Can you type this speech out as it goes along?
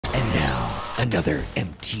Now, another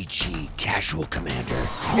MTG Casual Commander.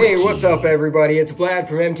 Hey, what's up everybody? It's Vlad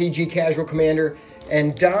from MTG Casual Commander,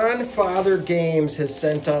 and Don Father Games has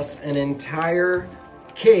sent us an entire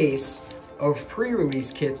case of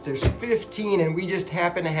pre-release kits. There's 15, and we just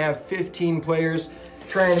happen to have 15 players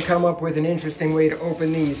trying to come up with an interesting way to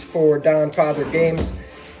open these for Don Father Games.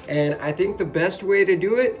 And I think the best way to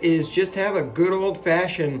do it is just have a good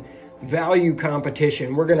old-fashioned value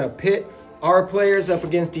competition. We're gonna pit our players up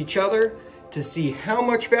against each other to see how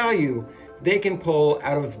much value they can pull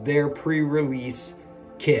out of their pre-release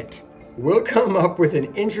kit. We'll come up with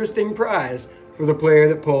an interesting prize for the player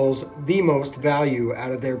that pulls the most value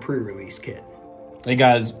out of their pre-release kit. Hey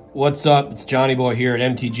guys, what's up? It's Johnny Boy here at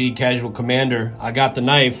MTG Casual Commander. I got the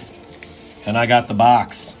knife and I got the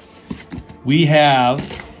box. We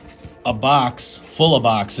have a box full of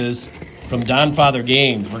boxes from Don Father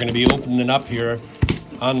Games. We're going to be opening up here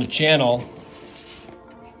on the channel.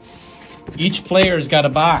 Each player's got a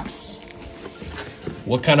box.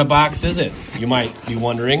 What kind of box is it? You might be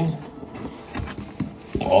wondering.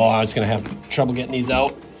 Oh, I was going to have trouble getting these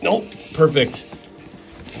out. Nope, perfect.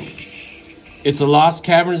 It's a Lost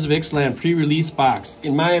Caverns of Ixalan pre-release box.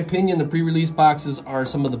 In my opinion, the pre-release boxes are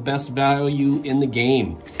some of the best value in the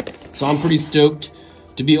game. So I'm pretty stoked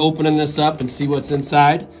to be opening this up and see what's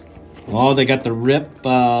inside. Oh, they got the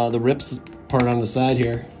rips part on the side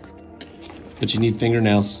here. But you need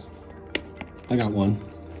fingernails. I got one.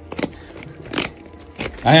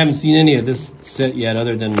 I haven't seen any of this set yet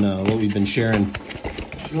other than what we've been sharing.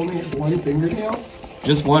 You only have one fingernail?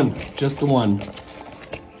 Just one. Just the one.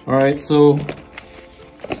 All right, so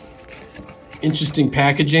interesting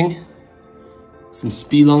packaging. Some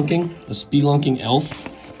spelunking. A spelunking elf.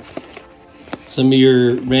 Some of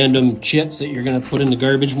your random chits that you're going to put in the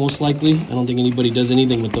garbage, most likely. I don't think anybody does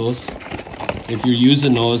anything with those. If you're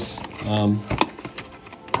using those, I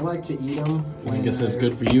like to eat them. I guess that's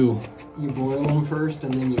good for you. You boil them first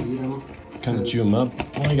and then you eat them. Kind of chew them up.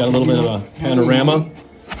 Oh, you got a little bit of a panorama.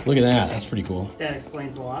 Look at that. That's pretty cool. That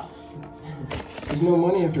explains a lot. There's no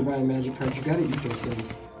money after buying magic cards. You got to eat those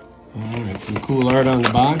things. All right, some cool art on the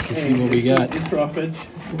box. Let's see what we got.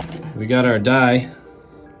 We got our die.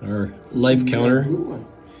 Our life counter.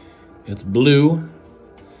 It's blue.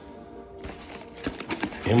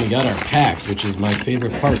 And we got our packs, which is my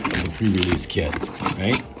favorite part of the pre-release kit,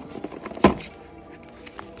 right?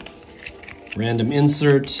 Random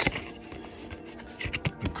insert.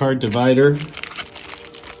 The card divider.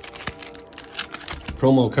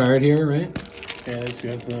 Promo card here, right? Yeah, it's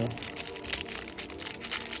got the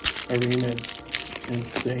arena and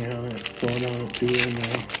thing on it, going on it too right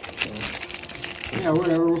now. So. Yeah,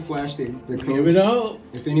 whatever, we'll flash the code. Give it out.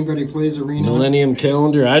 If anybody plays Arena. Millennium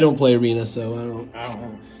Calendar. I don't play Arena, so I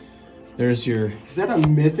don't. There's your... Is that a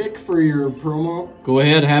mythic for your promo? Go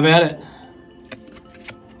ahead, have at it.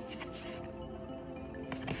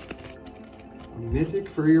 A mythic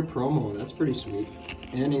for your promo. That's pretty sweet.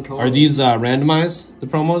 And in color. Are these randomized, the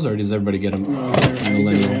promos, or does everybody get them?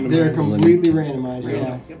 They're completely randomized,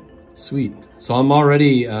 yeah. Yep. Sweet. So I'm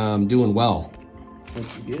already doing well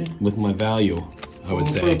with my value, I would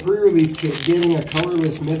For say. a pre-release kit, getting a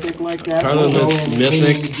colorless mythic like that. Colorless will go in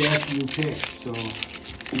mythic. any deck you pick, so.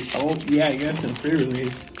 Oh, yeah, you got some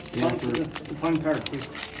pre-release. Yeah, It's a fun card, too.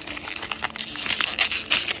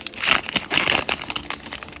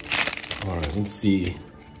 All right, let's see.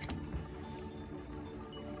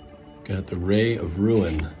 Got the Ray of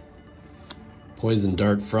Ruin. Poison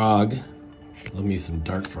Dart Frog. Love me some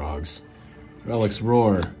Dart Frogs. Relic's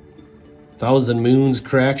Roar. Thousand Moons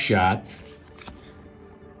Crack Shot.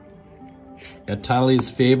 Atali's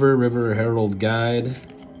Favor, River Herald Guide.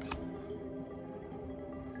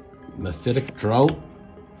 Mephitic Drought.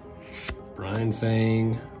 Brine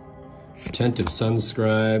Fang. Attentive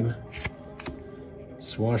Sunscribe.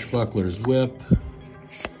 Swashbuckler's Whip.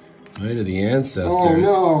 Light of the Ancestors. Oh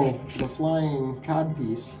no, the flying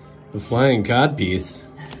codpiece. The Flying Codpiece.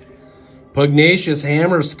 Pugnacious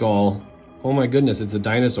Hammer Skull. Oh my goodness, it's a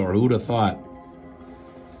dinosaur. Who would have thought?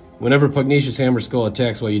 Whenever Pugnacious Hammer Skull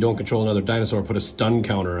attacks while you don't control another dinosaur, put a stun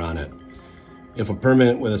counter on it. If a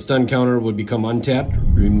permanent with a stun counter would become untapped,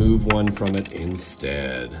 remove one from it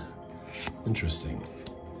instead. Interesting.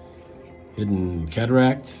 Hidden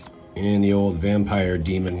Cataract and the old Vampire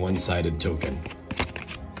Demon one-sided token.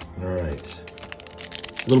 Alright.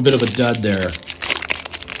 A little bit of a dud there.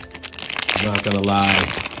 I'm not gonna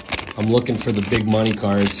lie. I'm looking for the big money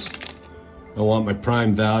cards. I want my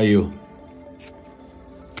prime value.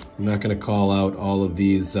 I'm not gonna call out all of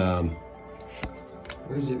these. What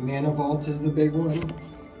is it? Mana Vault is the big one.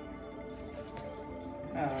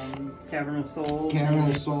 Cavern of Souls. Cavern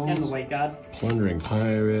and, of Souls. And the White God. Plundering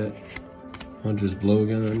Pirate. Hunter's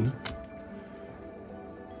Blowgun.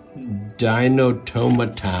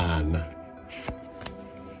 Dinotomaton.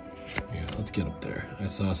 Yeah, let's get up there. I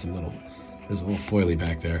saw some little, there's a little foily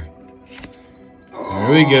back there.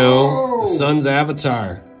 There we go. The Sun's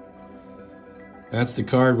Avatar. That's the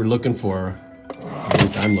card we're looking for. At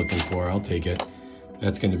least I'm looking for. I'll take it.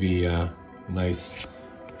 That's going to be a nice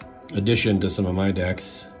addition to some of my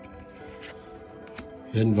decks.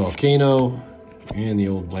 Hidden Volcano and the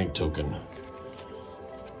old blank token.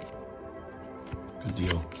 Good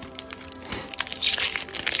deal.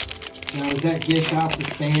 Now, is that Gishoff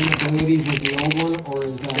the same abilities as the old one, or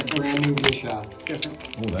is that a brand new Gishoff? Different.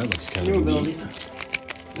 Oh, that looks kind New of abilities. neat.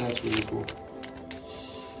 That's really cool.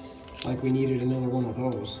 Like we needed another one of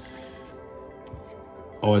those.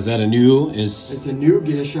 Oh, is that a new? It's a new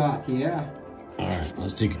Gishoff, yeah. All right,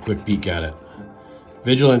 let's take a quick peek at it.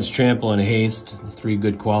 Vigilance, Trample, and Haste, 3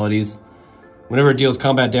 good qualities. Whenever it deals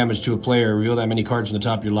combat damage to a player, reveal that many cards from the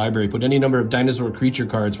top of your library. Put any number of dinosaur creature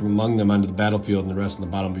cards from among them onto the battlefield and the rest on the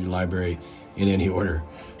bottom of your library in any order.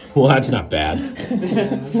 Well, that's not bad.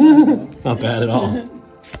 Not bad at all.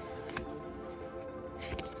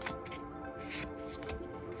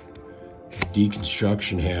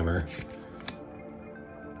 Deconstruction Hammer.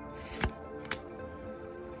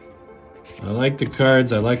 I like the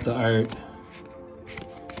cards, I like the art.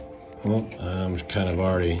 Well, I'm kind of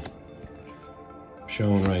already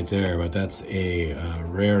shown right there, but that's a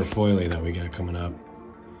rare foily that we got coming up.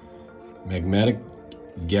 Magmatic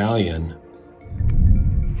Galleon.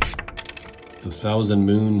 The Thousand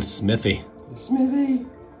Moon Smithy. The Smithy.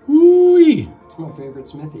 Woo-wee! It's my favorite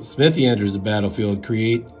Smithy. Smithy enters the battlefield.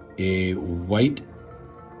 Create a white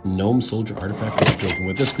gnome soldier artifact token.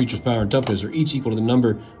 With this creature's power and toughness are each equal to the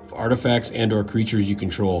number of artifacts and or creatures you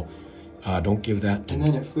control. Don't give that to... And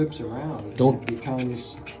then it flips around. Don't- It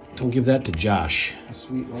becomes Don't give that to Josh. a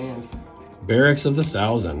sweet land. Barracks of the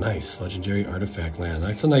Thousand. Nice. Legendary artifact land.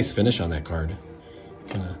 That's a nice finish on that card.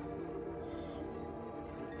 Kinda...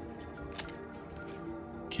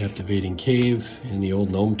 Captivating Cave and the old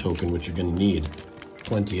gnome token, which you're going to need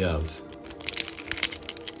plenty of.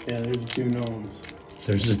 Yeah, there's a few gnomes.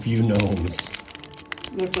 There's a few gnomes.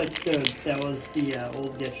 Looks like that was the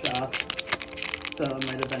old gift shop. So it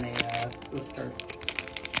might have been a this card.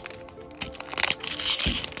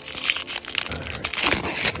 Alright,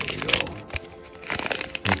 there we go.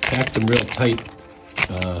 They packed them real tight.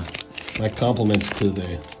 My compliments to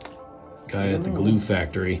the guy at the glue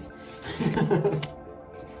factory.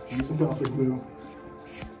 Using all the glue.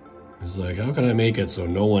 He's like, how can I make it so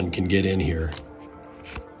no one can get in here?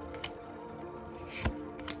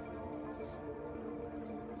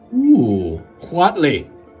 Ooh, Huatley.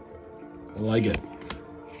 I like it.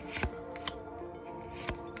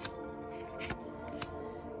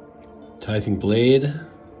 Tithing Blade.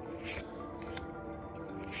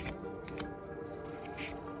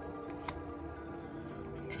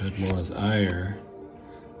 Dreadmaw's Ire.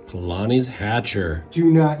 Kalani's Hatcher.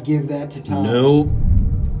 Do not give that to Tom. Nope.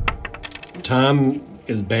 Tom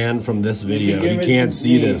is banned from this video. give He it can't to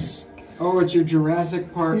see me. this. Oh, it's your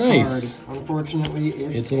Jurassic Park Nice. card. Unfortunately,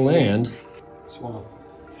 It's a land. swamp.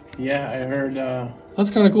 Yeah, I heard That's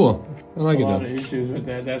kind of cool. I like a it lot though. of issues with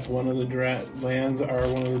that. That's one of the lands are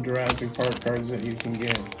one of the Jurassic Park cards that you can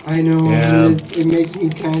get. I know. Yeah. It makes me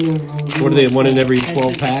kind of. What are they, one in every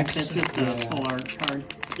 12 That's packs? just a full art card.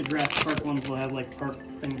 The Jurassic Park ones will have like park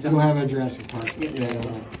things. It'll have a Jurassic Park. Yep.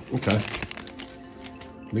 Yeah. Okay.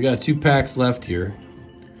 We got 2 packs left here.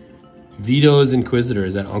 Vito's Inquisitor.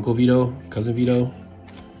 Is that Uncle Vito? Cousin Vito?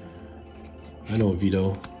 I know a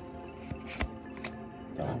Vito.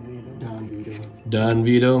 Don Vito. Don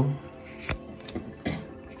Vito.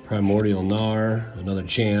 Primordial Gnar. Another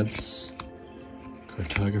Chance.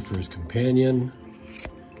 Cartographer's Companion.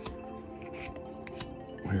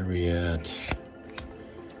 Where are we at?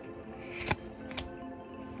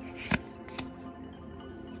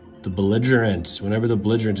 The Belligerent. Whenever the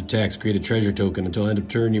Belligerent attacks, create a treasure token. Until end of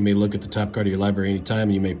turn, you may look at the top card of your library anytime,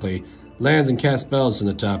 and you may play lands and cast spells from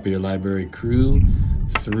the top of your library. Crew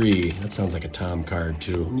 3. That sounds like a Tom card,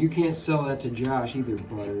 too. And you can't sell that to Josh either,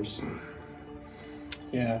 Butters.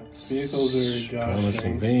 Yeah, vehicles are a Josh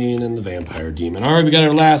Promising thing. Vein and the Vampire Demon. All right, we got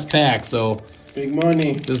our last pack, so Big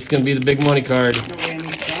money. this is going to be the big money card. No way I need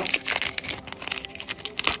to stop.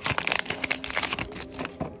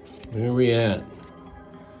 Where are we at?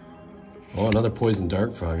 Oh, another Poison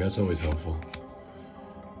Dart Frog. That's always helpful.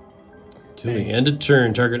 Till the end of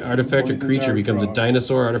turn, target artifact or Poison creature Dart becomes a Frog.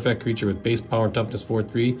 dinosaur artifact creature with base power and toughness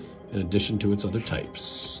 4/3 in addition to its other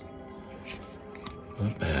types.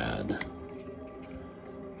 Not bad.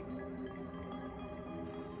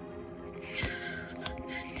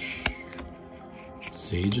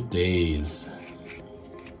 Sage of Days.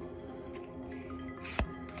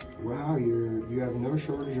 Wow, you have no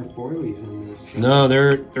shortage of foilies in this. No,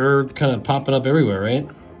 they're kind of popping up everywhere, right?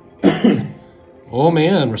 Oh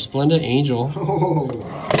man, Resplendent Angel. Oh,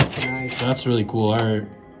 nice. That's really cool. All right.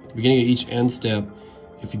 At the beginning of each end step,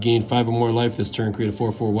 if you gain 5 or more life this turn, create a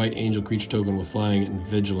 4/4 white angel creature token with flying and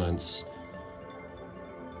vigilance.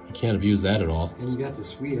 You can't abuse that at all. And you got the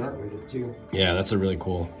sweet art with it too. Yeah, that's a really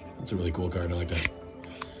cool card. I like that.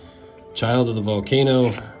 Child of the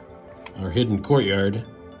Volcano, our Hidden Courtyard,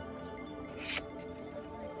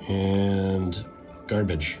 and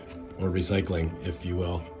Garbage, or Recycling, if you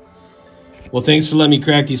will. Well, thanks for letting me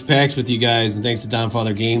crack these packs with you guys, and thanks to Don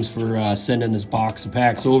Father Games for sending this box of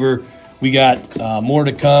packs over. We got more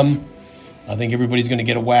to come. I think everybody's going to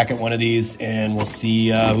get a whack at one of these, and we'll see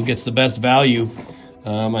who gets the best value.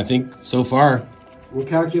 I think so far, we'll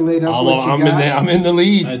calculate up what you got. I'm in the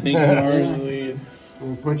lead. I think you are in the lead.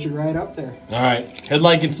 We'll put you right up there. All right. Hit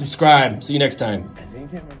like and subscribe. See you next time.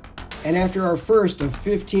 And after our first of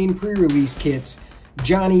 15 pre-release kits,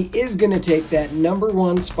 Johnny is going to take that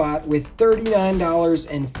 #1 spot with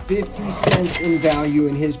 $39.50 in value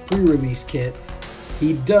in his pre-release kit.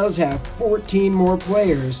 He does have 14 more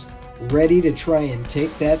players ready to try and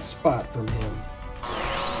take that spot from him.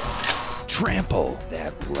 Trample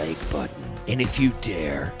that like button. And if you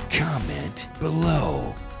dare, comment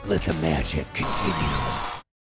below. Let the magic continue.